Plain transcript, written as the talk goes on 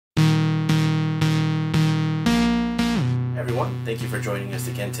everyone, thank you for joining us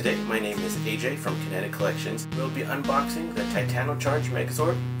again today. My name is AJ from Kinetic Collections. We'll be unboxing the Titano Charge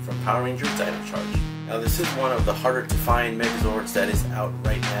Megazord from Power Rangers Dino Charge. Now this is one of the harder to find Megazords that is out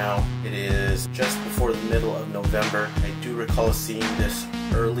right now. It is just before the middle of November. I do recall seeing this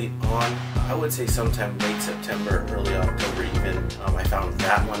early on. I would say sometime late September, early October even. I found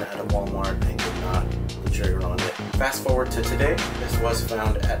that one at a Walmart and did not pull the trigger on it. Fast forward to today, this was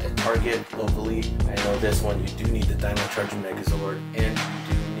found at a Target locally. I know this one, you do need the Dino Charge Megazord and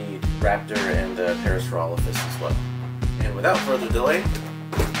you do need Raptor and the Parasaurolophus as well. And without further delay,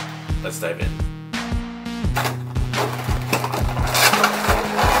 let's dive in.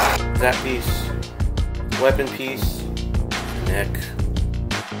 That piece, weapon piece, neck,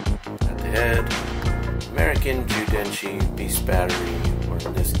 at the head, American Judenchi Beast Battery, or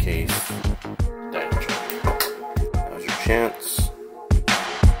in this case, Dino Charge. That was your chance.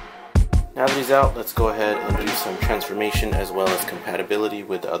 Now that he's out, let's go ahead and do some transformation as well as compatibility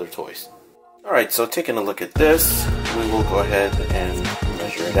with the other toys. Alright, so taking a look at this, we will go ahead and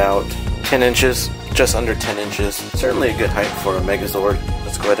measure it out. 10 inches, just under 10 inches. Certainly a good height for a Megazord.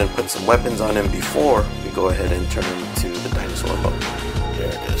 Let's go ahead and put some weapons on him before we go ahead and turn him to the dinosaur mode. There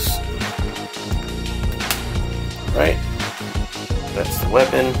it is. Right, that's the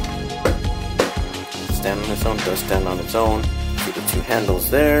weapon. Stand on its own, does stand on its own. See the two handles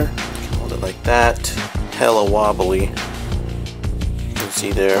there. Hold it like that. Hella wobbly. You can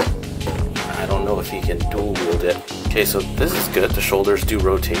see there. I don't know if he can dual wield it. Okay, so this is good. The shoulders do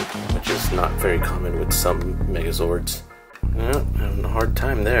rotate, which is not very common with some Megazords. I'm having a hard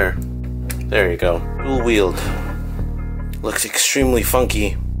time there. There you go. Dual wield. Looks extremely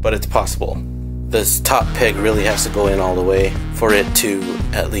funky, but it's possible. This top peg really has to go in all the way for it to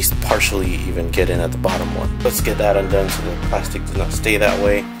at least partially even get in at the bottom one. Let's get that undone so the plastic does not stay that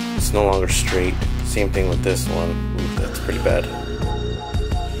way. It's no longer straight. Same thing with this one. Ooh, that's pretty bad.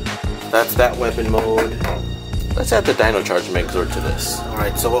 That's that weapon mode. Let's add the Dino Charge Megazord to this.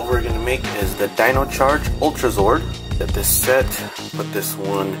 Alright, so what we're going to make is the Dino Charge Ultrazord. Get this set, put this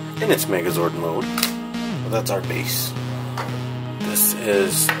one in its Megazord mode. Well, that's our base. This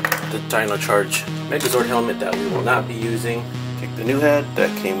is the Dino Charge Megazord helmet that we will not be using. Take the new head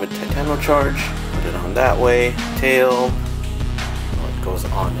that came with Titano Charge, put it on that way. Tail, what goes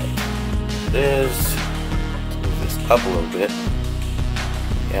on it. It is. Let's move this up a little bit.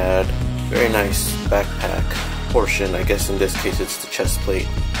 Add very nice backpack portion. I guess in this case it's the chest plate.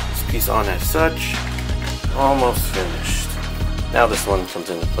 This piece on as such. Almost finished. Now this one comes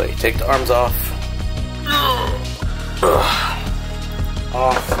into play. Take the arms off.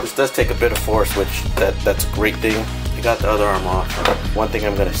 Off. This does take a bit of force, which that's a great thing. I got the other arm off. One thing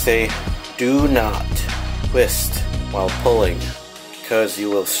I'm gonna say, do not twist while pulling, because you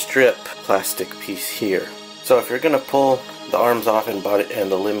will strip plastic piece here. So if you're gonna pull the arms off and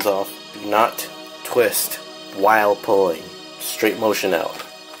the limbs off, do not twist while pulling. Straight motion out.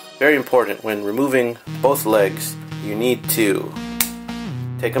 Very important, when removing both legs, you need to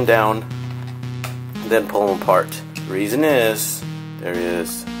take them down and then pull them apart. The reason is there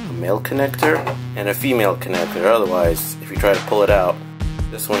is a male connector and a female connector. Otherwise, if you try to pull it out,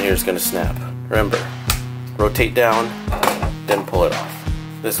 this one here is going to snap. Remember, rotate down, then pull it off.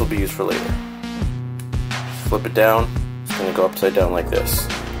 This will be used for later. Just flip it down. It's going to go upside down like this.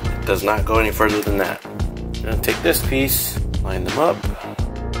 It does not go any further than that. I'm going to take this piece, line them up.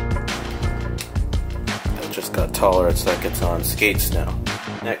 That just got taller. It's like it's on skates now.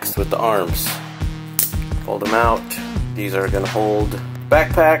 Next, with the arms. Fold them out. These are going to hold the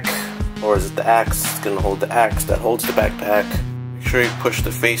backpack, or is it the axe? It's going to hold the axe that holds the backpack. Make sure you push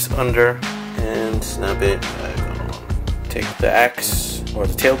the face under and snap it back on. Take the axe or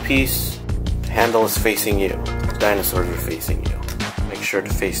the tail piece. The handle is facing you. The dinosaurs are facing you. Make sure to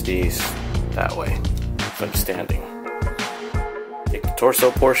face these that way. If I'm standing. Take the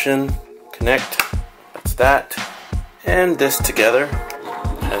torso portion, connect. That's that. And this together,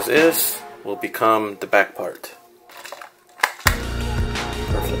 as is, will become the back part.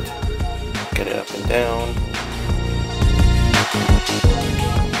 Perfect. Get it up and down.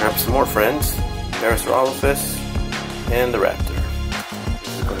 Grab some more friends. Parasaurolophus and the Raptor.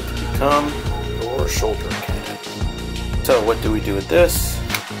 This is going to become your shoulder cannon. So what do we do with this?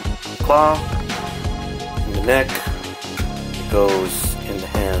 Claw in the neck. It goes in the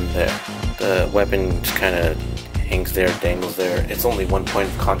hand there. The weapon just kind of hangs there, dangles there. It's only one point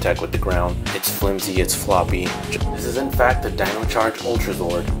of contact with the ground. It's flimsy, it's floppy. This is in fact the Dino Charge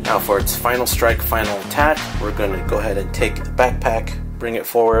Ultrazord. Now for its final strike, final attack, we're going to go ahead and take the backpack, bring it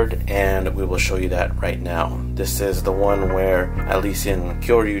forward and we will show you that right now. This is the one where, at least in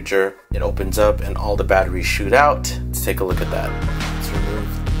Kyoryuger, it opens up and all the batteries shoot out. Let's take a look at that. Let's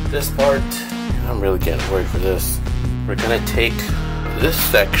remove this part. I'm really getting worried for this. We're gonna take this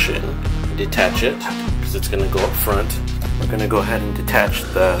section and detach it because it's gonna go up front. We're gonna go ahead and detach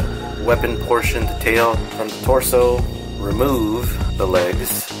the weapon portion, the tail, from the torso, remove the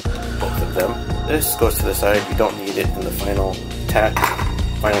legs, both of them. This goes to the side, you don't need it in the final attack,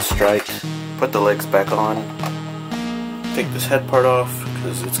 final strike. Put the legs back on. Take this head part off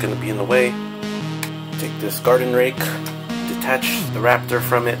because it's gonna be in the way. Take this garden rake, detach the raptor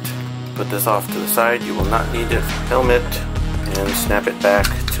from it. Put this off to the side, you will not need it. Helmet, and snap it back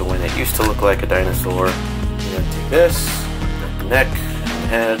to when it used to look like a dinosaur. You're gonna take this, the neck, and the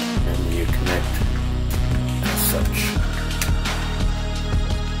head, and you connect as such.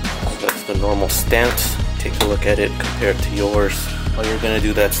 So that's the normal stance. Take a look at it, compare it to yours. All you're gonna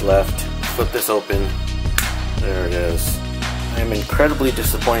do that's left, flip this open. There it is. I am incredibly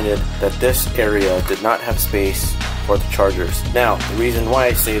disappointed that this area did not have space for the chargers. Now, the reason why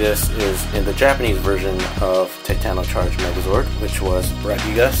I say this is in the Japanese version of Titano Charge Megazord, which was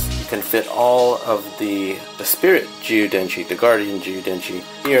Bragigas, you can fit all of the Spirit Gyudenchi, the Guardian Gyudenchi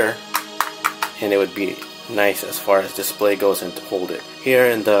here, and it would be nice as far as display goes and to hold it. Here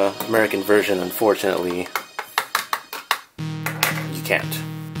in the American version, unfortunately, you can't.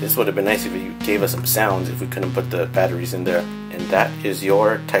 This would have been nice if you gave us some sounds if we couldn't put the batteries in there. And that is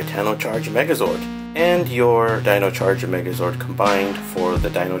your Titano Charge Megazord and your Dino Charge Megazord combined for the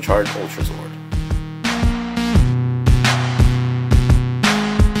Dino Charge Ultrazord.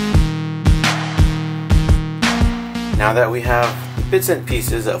 Now that we have the bits and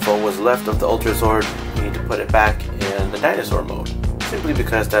pieces of what was left of the Ultrazord, we need to put it back in the dinosaur mode. Simply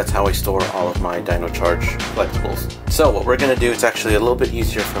because that's how I store all of my Dino Charge collectibles. So what we're going to do, it's actually a little bit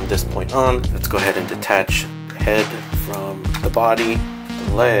easier from this point on. Let's go ahead and detach the head from the body.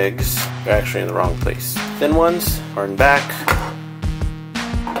 The legs are actually in the wrong place. Thin ones are in back.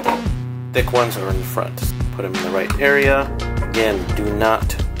 Thick ones are in front. Put them in the right area. Again, do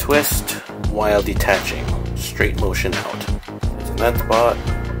not twist while detaching. Straight motion out. It's in that spot.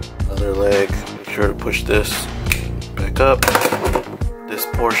 Other leg. Make sure to push this back up. This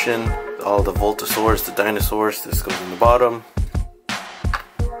portion, all the Voltosaurs, the dinosaurs, this goes in the bottom.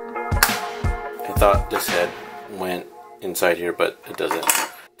 I thought this head went inside here, but it doesn't.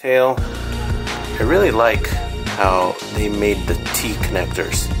 Tail. I really like how they made the T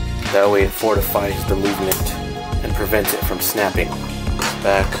connectors. That way it fortifies the movement and prevents it from snapping.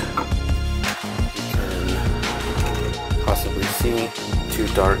 Back. You can possibly see two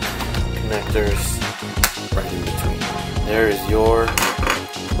dark connectors right in between. There is your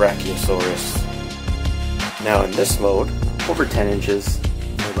Brachiosaurus. Now in this mode, over 10 inches,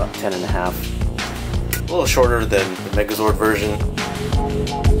 about 10 and a half. A little shorter than the Megazord version.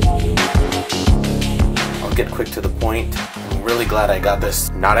 I'll get quick to the point. I'm really glad I got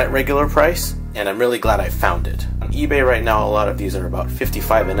this not at regular price, and I'm really glad I found it. On eBay right now, a lot of these are about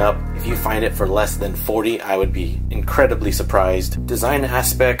 55 and up. If you find it for less than 40, I would be incredibly surprised. Design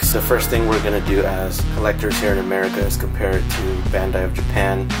aspects, the first thing we're going to do as collectors here in America is compare it to Bandai of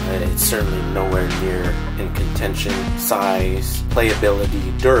Japan. It's certainly nowhere near in contention. Size,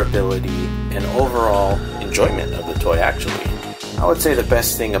 playability, durability, and overall enjoyment of the toy actually. I would say the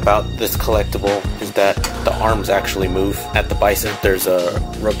best thing about this collectible is that the arms actually move. At the bicep, there's a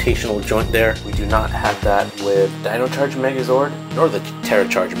rotational joint there. We do not have that with Dino Charge Megazord, nor the Terra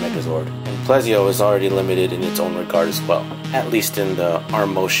Charge Megazord. And Plesio is already limited in its own regard as well, at least in the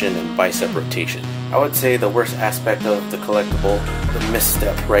arm motion and bicep rotation. I would say the worst aspect of the collectible, the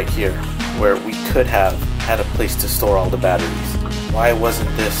misstep right here, where we could have had a place to store all the batteries. Why wasn't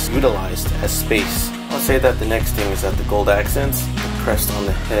this utilized as space? I'll say that the next thing is that the gold accents, the crest on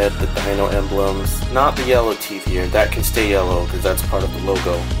the head, the dino emblems, not the yellow teeth here, that can stay yellow because that's part of the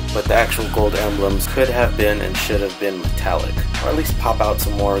logo, but the actual gold emblems could have been and should have been metallic, or at least pop out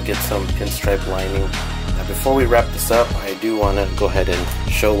some more, get some pinstripe lining. Now before we wrap this up, I do want to go ahead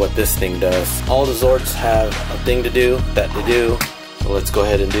and show what this thing does. All the Zords have a thing to do that they do, so let's go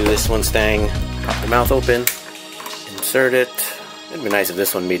ahead and do this one's thing. Pop the mouth open, insert it. It'd be nice if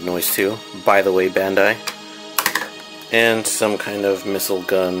this one made noise too. By the way, Bandai. And some kind of missile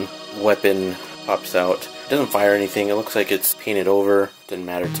gun weapon pops out. It doesn't fire anything. It looks like it's painted over. Didn't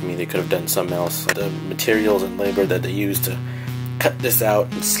matter to me. They could have done something else. The materials and labor that they used to cut this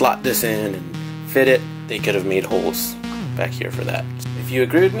out and slot this in and fit it, they could have made holes back here for that. If you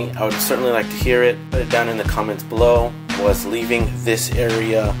agree with me, I would certainly like to hear it. Put it down in the comments below. was leaving this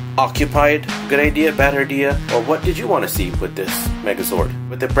area occupied. Good idea, bad idea, or what did you want to see with this Megazord?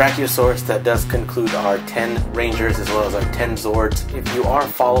 With the Brachiosaurus, that does conclude our 10 Rangers as well as our 10 Zords. If you are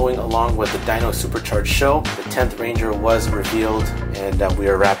following along with the Dino Supercharged show, the 10th Ranger was revealed, and we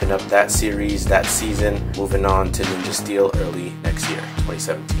are wrapping up that series, that season, moving on to Ninja Steel early next year,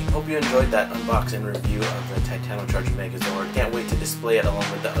 2017. Hope you enjoyed that unboxing review of the Titano Charged Megazord. Can't wait to display it along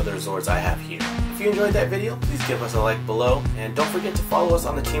with the other Zords I have here. If you enjoyed that video, please give us a like below, and don't forget to follow us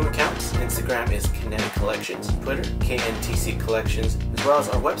on the team accounts. Instagram is Kinetic Collections, Twitter, KNTC Collections, as well as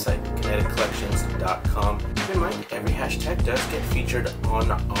our website, kineticcollections.com. Keep in mind, every hashtag does get featured on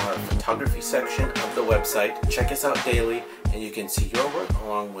our photography section of the website. Check us out daily, and you can see your work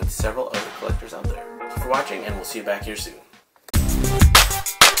along with several other collectors out there. Thank you for watching, and we'll see you back here soon.